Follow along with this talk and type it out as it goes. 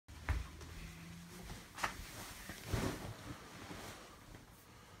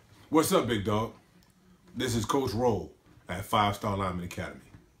What's up, big dog? This is Coach Rolle at 5-Star Lineman Academy.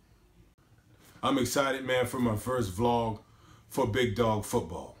 I'm excited, man, for my first vlog for Big Dog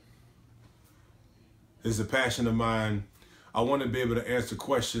Football. It's a passion of mine. I want to be able to answer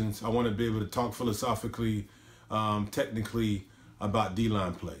questions. I want to be able to talk philosophically, technically about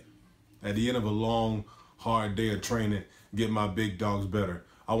D-line play. At the end of a long, hard day of training, get my big dogs better.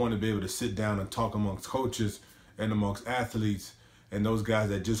 I want to be able to sit down and talk amongst coaches and amongst athletes and those guys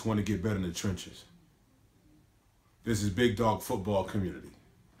that just want to get better in the trenches. This is Big Dog Football Community.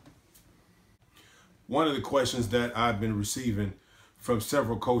 One of the questions that I've been receiving from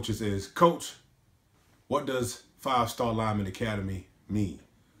several coaches is, Coach, what does 5-Star Lineman Academy mean?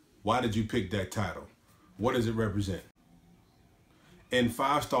 Why did you pick that title? What does it represent? In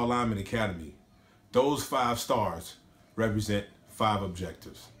 5-Star Lineman Academy, those 5 stars represent 5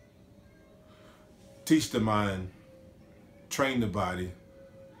 objectives. Teach the mind, train the body,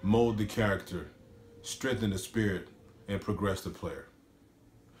 mold the character, strengthen the spirit, and progress the player.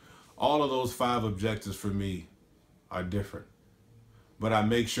 All of those 5 objectives for me are different, but I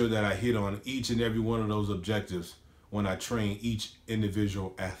make sure that I hit on each and every one of those objectives when I train each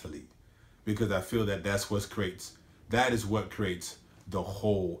individual athlete, because I feel that that is what creates the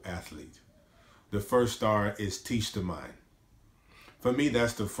whole athlete. The first star is teach the mind. For me,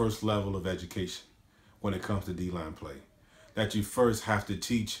 that's the first level of education when it comes to D-line play. That you first have to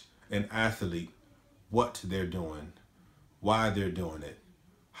teach an athlete what they're doing, why they're doing it,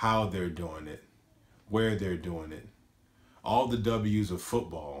 how they're doing it, where they're doing it. All the W's of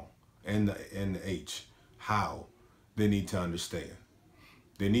football and the H, how they need to understand.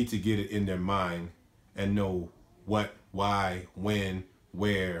 They need to get it in their mind and know what, why, when,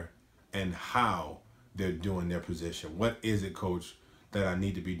 where, and how they're doing their position. What is it, coach, that I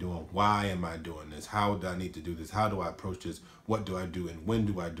need to be doing? Why am I doing this? How do I need to do this? How do I approach this? What do I do and when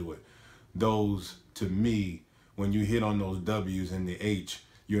do I do it? Those, to me, when you hit on those W's and the H,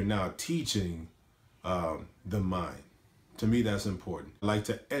 you're now teaching the mind. To me, that's important. I like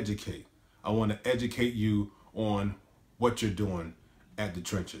to educate. I want to educate you on what you're doing at the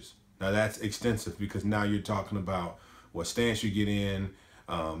trenches. Now that's extensive, because now you're talking about what stance you get in.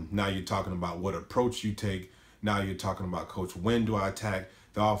 Now you're talking about what approach you take. Now you're talking about, coach, when do I attack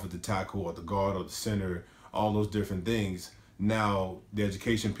the offensive tackle or the guard or the center, all those different things. Now the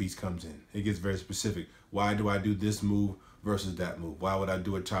education piece comes in. It gets very specific. Why do I do this move versus that move? Why would I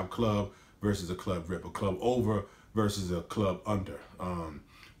do a chop club versus a club rip, a club over versus a club under?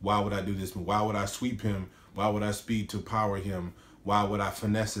 Why would I do this move? Why would I sweep him? Why would I speed to power him? Why would I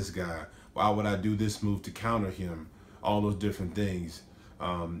finesse this guy? Why would I do this move to counter him? All those different things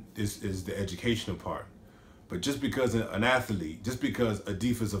is the educational part. But just because an athlete, just because a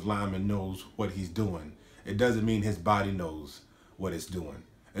defensive lineman knows what he's doing, it doesn't mean his body knows what it's doing.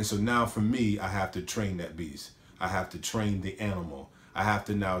 And so now for me, I have to train that beast. I have to train the animal. I have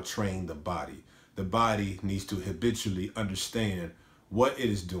to now train the body. The body needs to habitually understand what it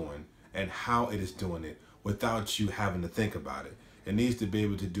is doing and how it is doing it without you having to think about it. It needs to be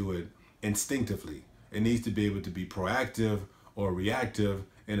able to do it instinctively. It needs to be able to be proactive or reactive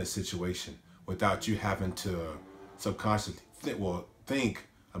in a situation without you having to subconsciously think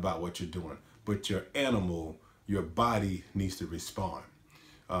about what you're doing. But your animal, your body needs to respond.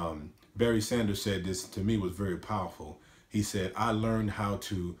 Barry Sanders said this to me, was very powerful. He said, I learned how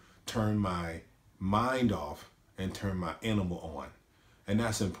to turn my mind off and turn my animal on. And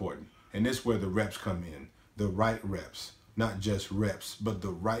that's important. And this is where the reps come in, the right reps, not just reps, but the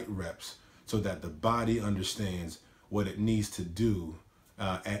right reps, so that the body understands what it needs to do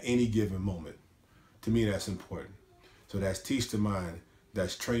at any given moment. To me, that's important. So that's teach the mind,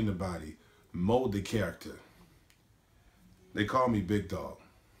 that's train the body, mold the character. They call me Big Dog,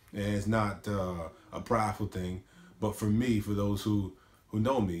 and it's not a prideful thing, but for me, for those who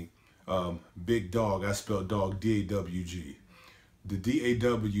know me, Big Dog, I spell dog D-A-W-G. The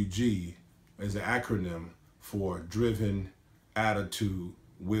D-A-W-G is an acronym for driven, attitude,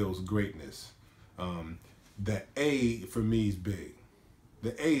 wills greatness. The A for me is big.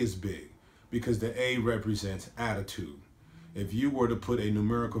 The A is big because the A represents attitude. If you were to put a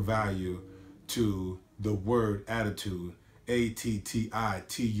numerical value to the word attitude, A-T-T-I-T-U-D-E,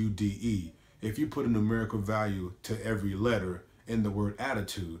 if you put a numerical value to every letter in the word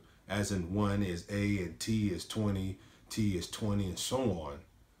attitude, as in 1 is A and T is 20, T is 20, and so on,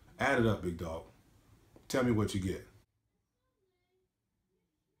 add it up, big dog. Tell me what you get.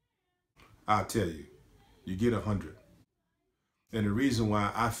 I'll tell you, you get 100. And the reason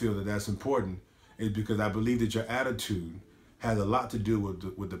why I feel that that's important is because I believe that your attitude has a lot to do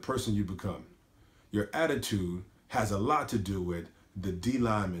with the person you become. Your attitude has a lot to do with the D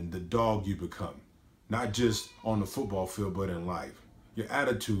lineman, the dog you become, not just on the football field, but in life. Your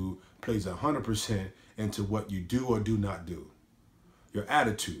attitude plays 100% into what you do or do not do. Your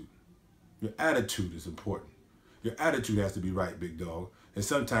attitude is important. Your attitude has to be right, big dog. And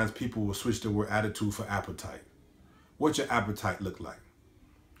sometimes people will switch the word attitude for appetite. What's your appetite look like?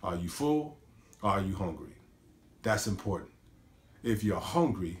 Are you full or are you hungry? That's important. If you're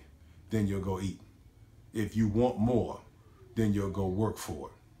hungry, then you'll go eat. If you want more, then you'll go work for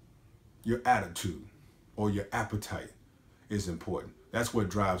it. Your attitude or your appetite is important. That's what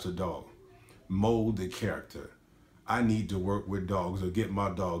drives a dog. Mold the character. I need to work with dogs or get my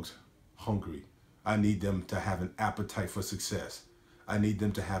dogs hungry. I need them to have an appetite for success. I need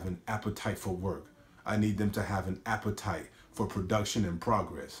them to have an appetite for work. I need them to have an appetite for production and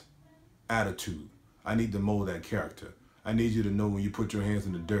progress. Attitude. I need to mold that character. I need you to know when you put your hands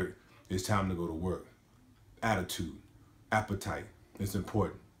in the dirt, it's time to go to work. Attitude, appetite, it's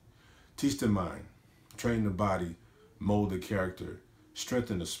important. Teach the mind, train the body, mold the character,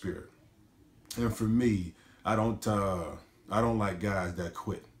 strengthen the spirit. And for me, I don't like guys that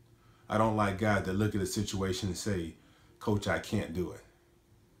quit. I don't like guys that look at a situation and say, Coach, I can't do it.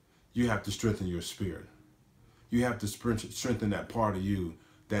 You have to strengthen your spirit. You have to strengthen that part of you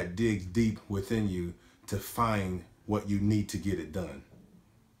that digs deep within you to find what you need to get it done.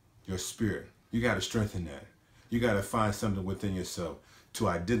 Your spirit. You got to strengthen that. You got to find something within yourself to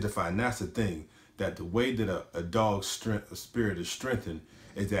identify. And that's the thing, that the way that a dog's spirit is strengthened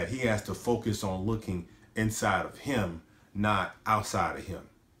is that he has to focus on looking inside of him, not outside of him.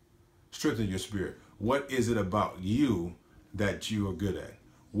 Strengthen your spirit. What is it about you that you are good at?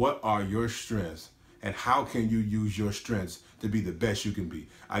 What are your strengths? And how can you use your strengths to be the best you can be?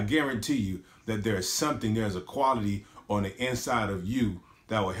 I guarantee you that there's a quality on the inside of you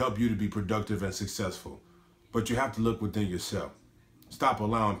that will help you to be productive and successful. But you have to look within yourself. Stop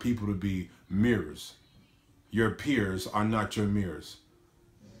allowing people to be mirrors. Your peers are not your mirrors.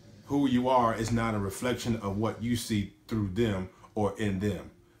 Who you are is not a reflection of what you see through them or in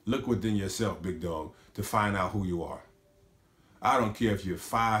them. Look within yourself, big dog, to find out who you are. I don't care if you're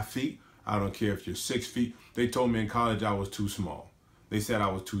 5 feet. I don't care if you're 6 feet. They told me in college I was too small. They said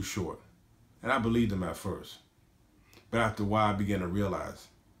I was too short. And I believed them at first. But after a while, I began to realize,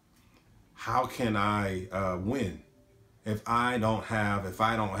 how can I win if I don't have, and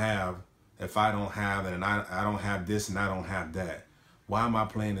I don't have this and I don't have that? Why am I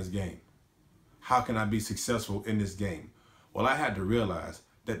playing this game? How can I be successful in this game? Well, I had to realize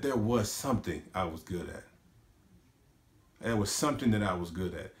that there was something I was good at. There was something that I was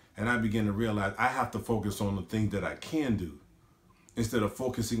good at. And I began to realize I have to focus on the things that I can do instead of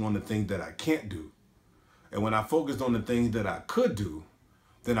focusing on the things that I can't do. And when I focused on the things that I could do,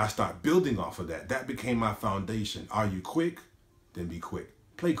 then I start building off of that. That became my foundation. Are you quick? Then be quick.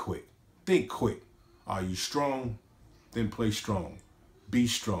 Play quick. Think quick. Are you strong? Then play strong. Be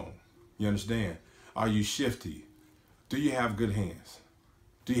strong. You understand? Are you shifty? Do you have good hands?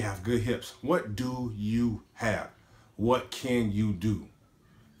 Do you have good hips? What do you have? What can you do?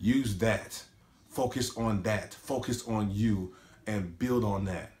 Use that. Focus on that. Focus on you and build on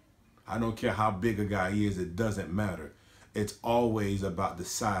that. I don't care how big a guy is. It doesn't matter. It's always about the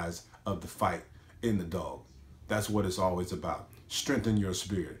size of the fight in the dog. That's what it's always about. Strengthen your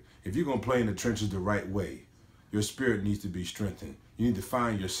spirit. If you're going to play in the trenches the right way, your spirit needs to be strengthened. You need to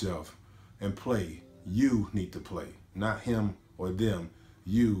find yourself and play. You need to play. Not him or them.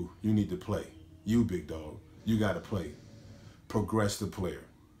 You need to play. You, big dog. You got to play. Progress the player.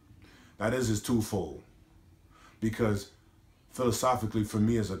 Now, this is twofold. Because philosophically, for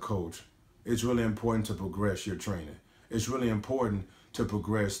me as a coach, it's really important to progress your training. It's really important to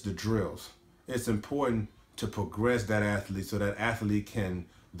progress the drills. It's important to progress that athlete so that athlete can,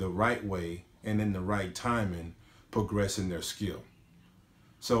 the right way and in the right timing, progress in their skill.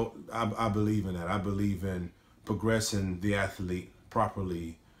 So I believe in that. I believe in progressing the athlete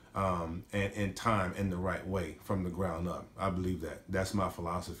properly and in time in the right way from the ground up. I believe that. That's my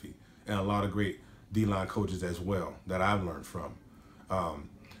philosophy. And a lot of great D-line coaches as well that I've learned from.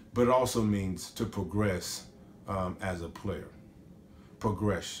 But it also means to progress as a player.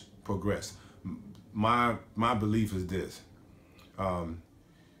 Progress. My belief is this.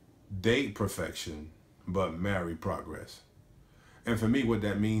 Date perfection, but marry progress. And for me, what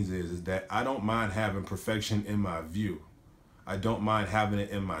that means is that I don't mind having perfection in my view. I don't mind having it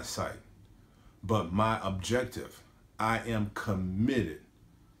in my sight. But my objective, I am committed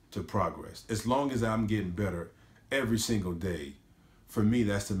to progress. As long as I'm getting better every single day, for me,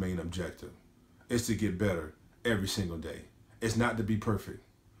 that's the main objective. It's to get better every single day. It's not to be perfect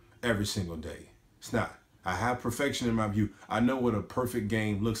every single day. It's not. I have perfection in my view. I know what a perfect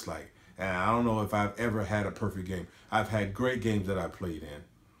game looks like. And I don't know if I've ever had a perfect game. I've had great games that I played in,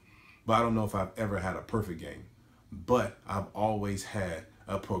 but I don't know if I've ever had a perfect game. But I've always had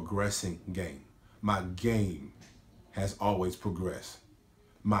a progressing game. My game has always progressed.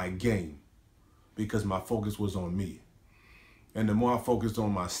 My game, because my focus was on me. And the more I focused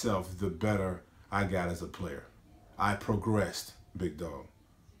on myself, the better I got as a player. I progressed, big dog.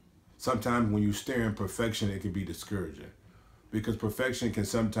 Sometimes when you stare in perfection, it can be discouraging, because perfection can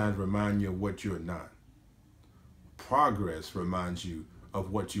sometimes remind you of what you're not. Progress reminds you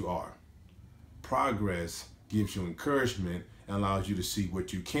of what you are. Progress gives you encouragement and allows you to see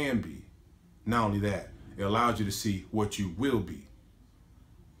what you can be. Not only that, it allows you to see what you will be.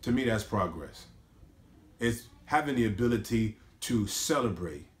 To me, that's progress. It's having the ability to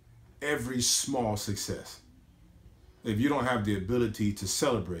celebrate every small success. If you don't have the ability to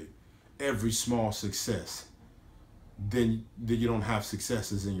celebrate every small success, then you don't have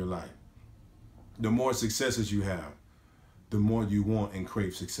successes in your life. The more successes you have, the more you want and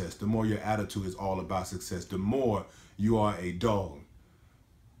crave success. The more your attitude is all about success. The more you are a dog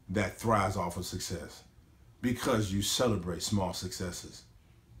that thrives off of success, because you celebrate small successes.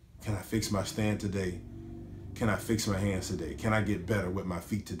 Can I fix my stand today? Can I fix my hands today? Can I get better with my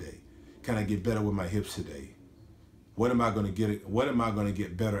feet today? Can I get better with my hips today? What am I going to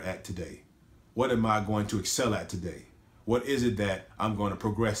get better at today? What am I going to excel at today? What is it that I'm going to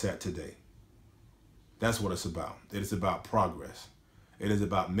progress at today? That's what it's about. It is about progress. It is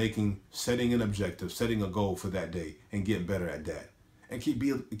about setting an objective, setting a goal for that day, and getting better at that. And keep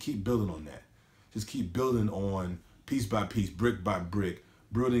building on that. Just keep building on, piece by piece, brick by brick,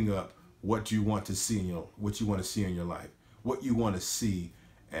 building up what you want to see in your life, what you want to see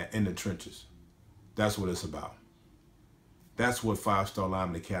in the trenches. That's what it's about. That's what 5-Star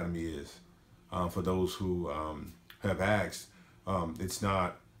Lineman Academy is. For those who have asked, it's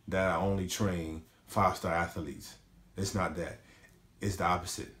not that I only train 5-star athletes. It's not that. It's the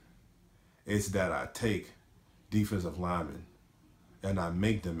opposite. It's that I take defensive linemen and I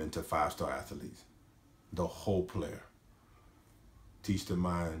make them into 5-star athletes. The whole player. Teach the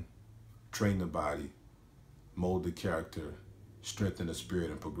mind, train the body, mold the character, strengthen the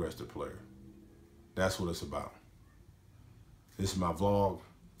spirit, and progress the player. That's what it's about. This is my vlog.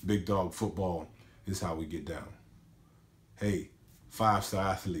 Big Dog Football is how we get down. Hey,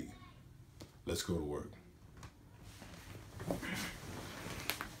 5-star athlete, let's go to work.